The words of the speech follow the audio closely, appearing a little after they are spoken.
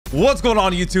What's going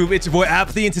on YouTube? It's your boy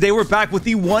Apathy, and today we're back with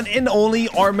the one and only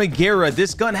ARMAGUERRA.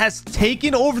 This gun has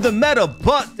taken over the meta,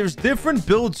 but there's different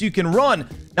builds you can run.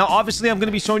 Now, obviously, I'm going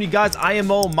to be showing you guys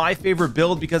IMO, my favorite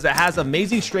build, because it has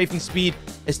amazing strafing speed.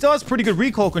 It still has pretty good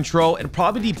recoil control and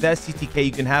probably the best CTK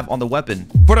you can have on the weapon.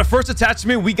 For the first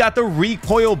attachment, we got the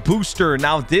recoil booster.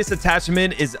 Now, this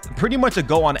attachment is pretty much a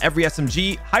go on every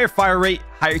SMG. Higher fire rate,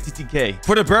 higher TTK.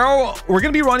 For the barrel, we're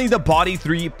going to be running the body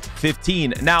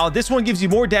 315. Now, this one gives you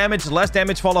more damage, less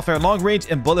damage fall off at long range,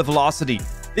 and bullet velocity.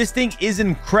 This thing is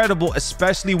incredible,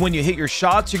 especially when you hit your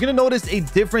shots. You're going to notice a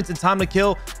difference in time to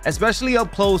kill, especially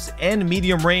up close and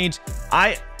medium range.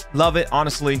 I love it,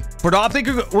 honestly. For the optic,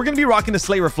 we're going to be rocking the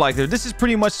Slate Reflector. This is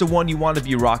pretty much the one you want to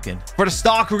be rocking. For the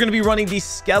stock, we're going to be running the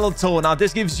Skeletal. Now,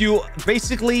 this gives you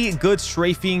basically good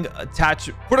strafing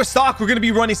attachment. For the stock, we're going to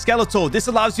be running Skeletal. This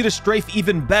allows you to strafe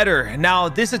even better. Now,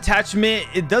 this attachment,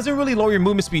 it doesn't really lower your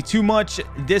movement speed too much.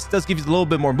 This does give you a little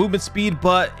bit more movement speed,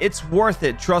 but it's worth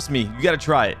it. Trust me, you got to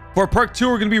try it. For perk 2,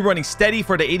 we're going to be running Steady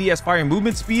for the ADS fire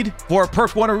movement speed. For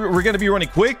perk 1, we're going to be running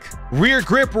Quick. Rear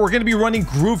grip, we're going to be running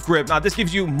Groove Grip. Now, this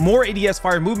gives you more ADS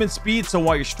fire movement speed, so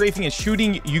while you're strafing and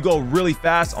shooting, you go really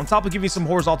fast, on top of giving you some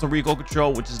horizontal recoil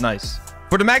control, which is nice.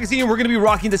 For the magazine, we're going to be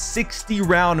rocking the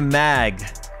 60-round mag.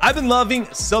 I've been loving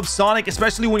subsonic,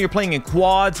 especially when you're playing in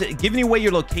quads. Giving away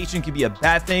your location can be a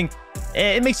bad thing.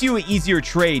 It makes you an easier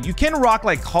trade. You can rock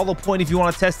like hollow point if you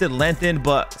want to test it lengthened,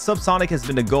 but subsonic has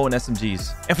been a go in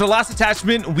SMGs. And for the last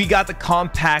attachment, we got the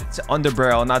compact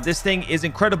underbarrel. Now, this thing is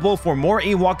incredible for more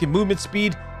aim walk and movement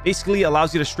speed. Basically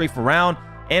allows you to strafe around,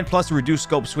 and plus the reduced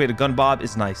scope sway to gun bob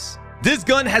is nice. This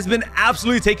gun has been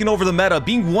absolutely taking over the meta,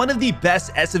 being one of the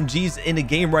best SMGs in the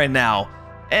game right now.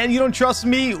 And you don't trust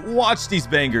me? Watch these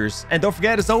bangers. And don't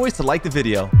forget, as always, to like the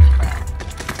video.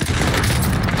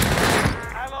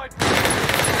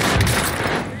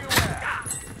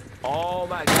 Oh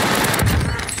my God.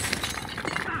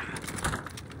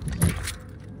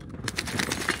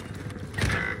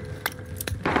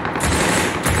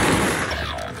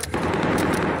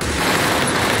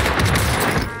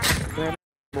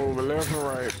 Move left and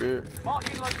right, bitch.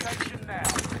 Marking location now.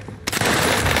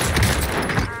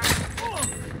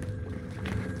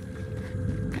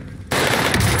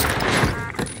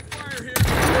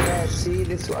 Yeah, see,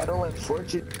 this I don't like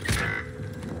fortune.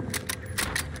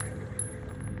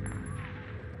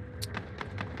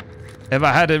 If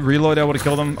I had to reload, I would have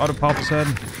killed him out of Papa's head.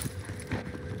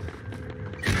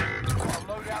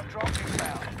 Loadout dropping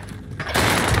down.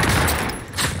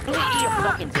 Really eat a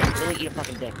fucking dick. Really eat a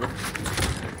fucking dick.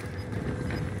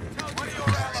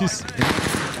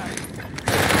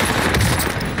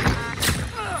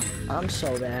 I'm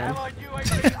so bad.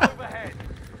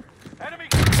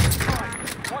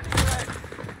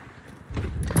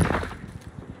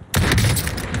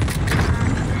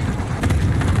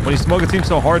 When you smoke a team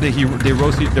so hard that they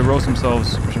roast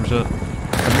themselves or some shit.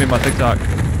 That's me and my TikTok.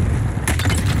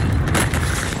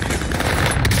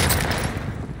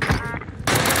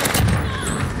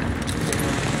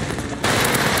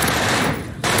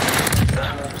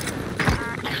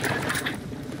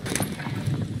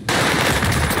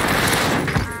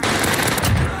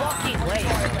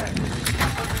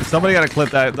 Somebody got to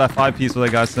clip that 5-piece with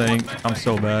that guy saying, "I'm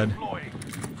so bad."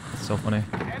 It's so funny.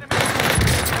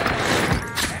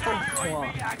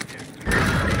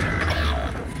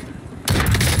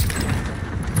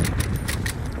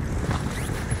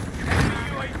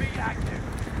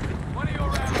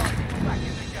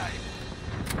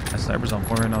 That sniper's on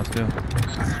point right now too.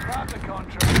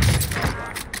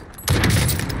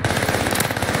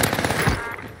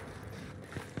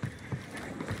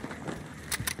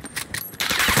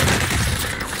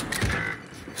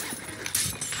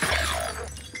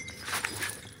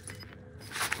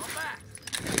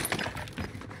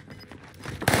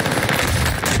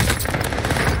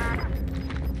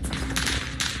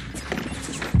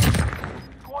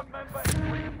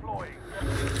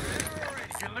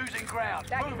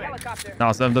 No,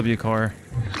 it's the MW car.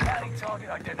 Target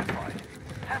identified.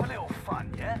 Have a little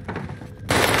fun, yeah?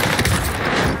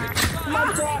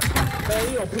 Hey,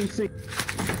 he on PC.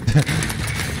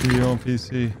 He on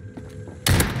PC.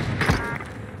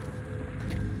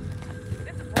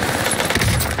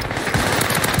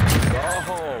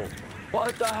 Oh,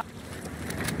 what the hell?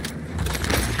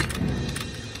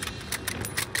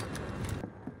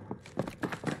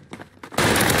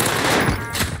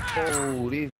 Oh,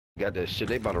 these got that shit.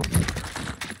 They about to.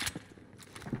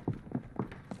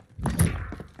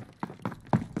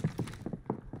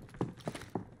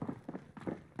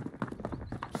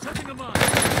 Setting them up.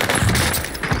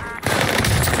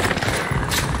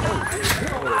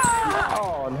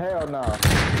 Oh, hell no.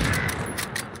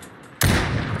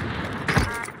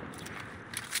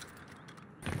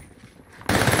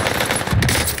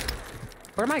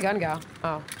 Where'd my gun go?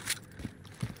 Oh.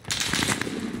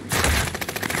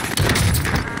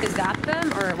 Is that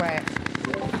them or wait?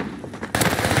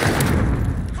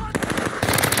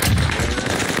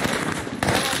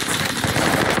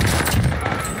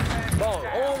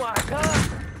 Oh my god.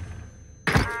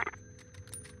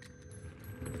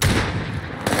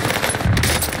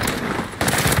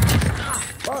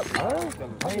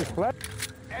 Fuck, man.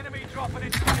 Enemy dropping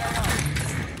into the AO.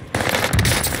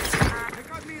 They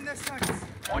got me in their sights.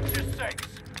 Watch your six.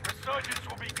 Resurgence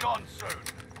will be gone soon.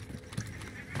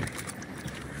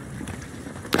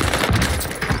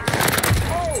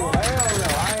 Oh, hell no.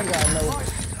 I ain't got no.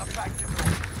 Effective.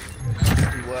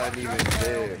 He wasn't even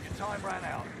there. Your time ran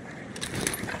out.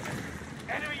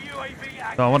 Enemy UAV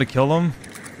active. So I want to kill him.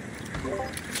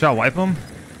 Should I wipe him?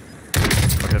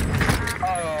 Okay.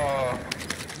 Oh.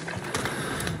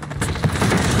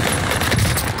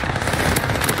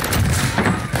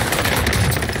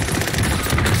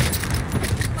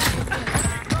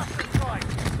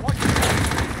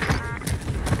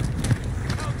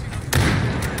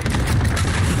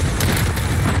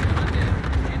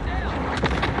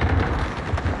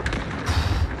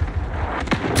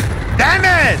 Damn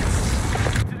it!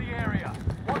 To the area.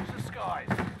 Watch the skies.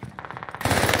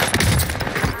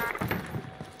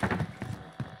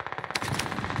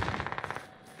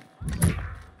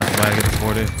 I get the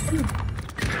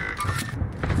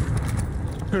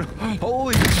 40.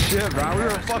 Holy shit, bro. We were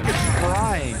fucking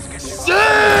frying.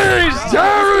 Jeez,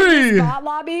 Terry! Spot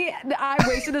lobby. I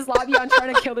wasted this lobby on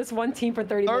trying to kill this one team for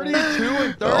 30 minutes. 32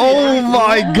 and 30. Oh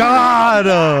my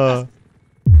god!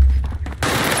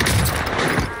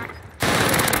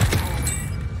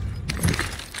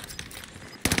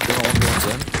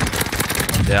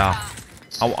 Yeah.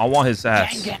 I want his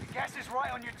ass. Gas is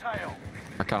right on your tail.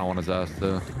 I kind of want his ass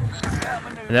too.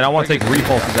 And then I want to take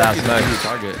Repulse's ass Easy next.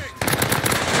 target.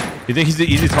 You think he's the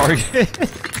easy target?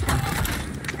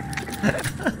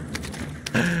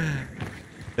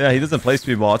 Yeah, he doesn't play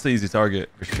speedball. It's an easy target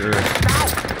for sure. But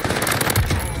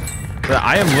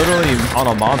I am literally on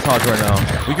a montage right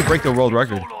now. We could break the world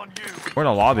record. All on you. We're in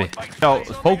a lobby. Yo,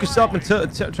 focus up and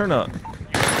turn up.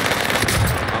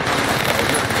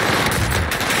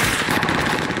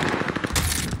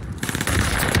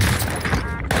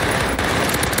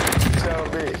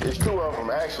 It's two of them,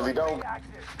 actually. Don't.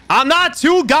 I'm not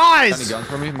two Any guys! guns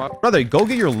for me? My Brother, go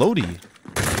get your loadie.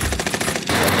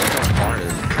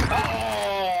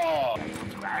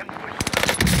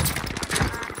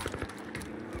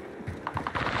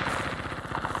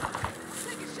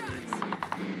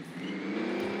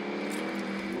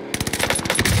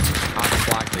 I'm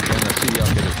slacked again. The CD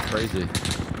update is crazy.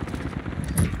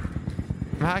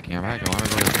 I'm hacking. Why am I doing this?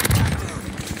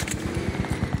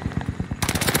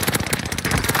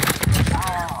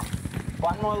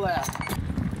 One more left.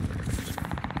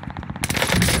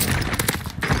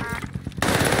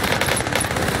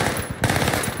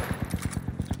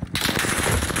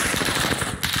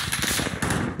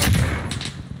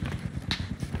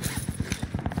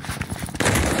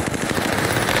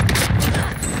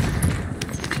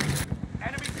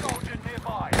 Enemy soldier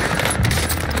nearby.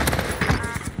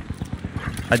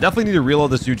 I definitely need to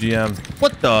reload this UGM.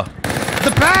 What the?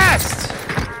 The best!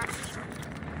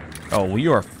 Oh, we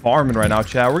are farming right now,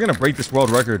 chat. We're going to break this world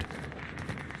record.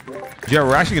 Yeah,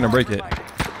 we're actually going to break it.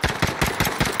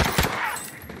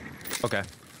 Okay.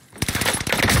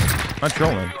 I'm not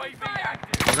trolling. UAV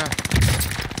active.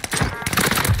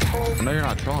 Okay. No, you're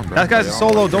not trolling, bro. That guy's a You're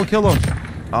solo. all- Don't kill him.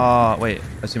 Wait.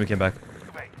 I see him came back.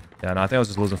 Yeah, no, I think I was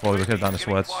just losing fully. We could have done the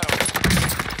sweats.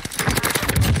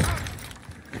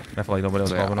 I feel like nobody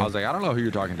else I following was him. like, I don't know who you're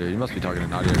talking to. You must be talking to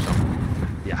Nadia or something.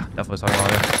 Yeah, definitely talking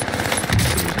about it.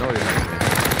 There's no way you're talking to me.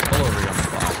 Pull over here on the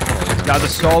block. Got the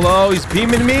solo. He's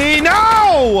beaming me.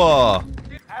 No!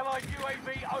 Allied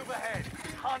UAV overhead.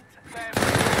 Hunt them.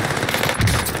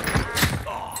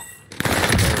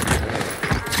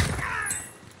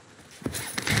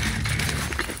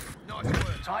 Nice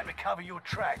work. Time to cover your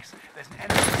tracks. There's an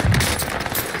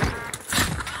enemy.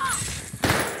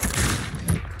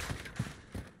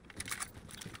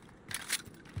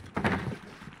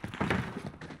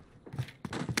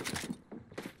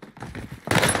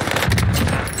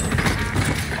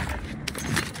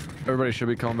 Everybody should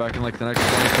be coming back in like the next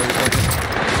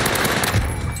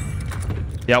 20-30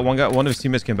 seconds. Yeah, one of his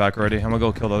teammates came back already. I'm gonna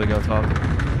go kill the other guy on top.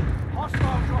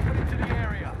 Hostile dropping into the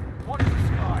area. Watch the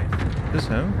skies. Is this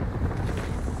him?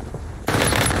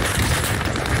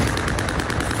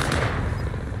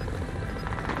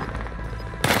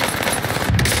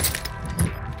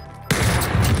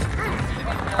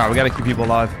 Alright, we gotta keep people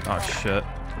alive. Oh shit.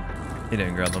 He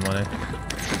didn't grab the money.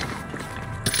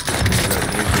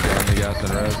 gas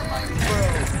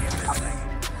and res.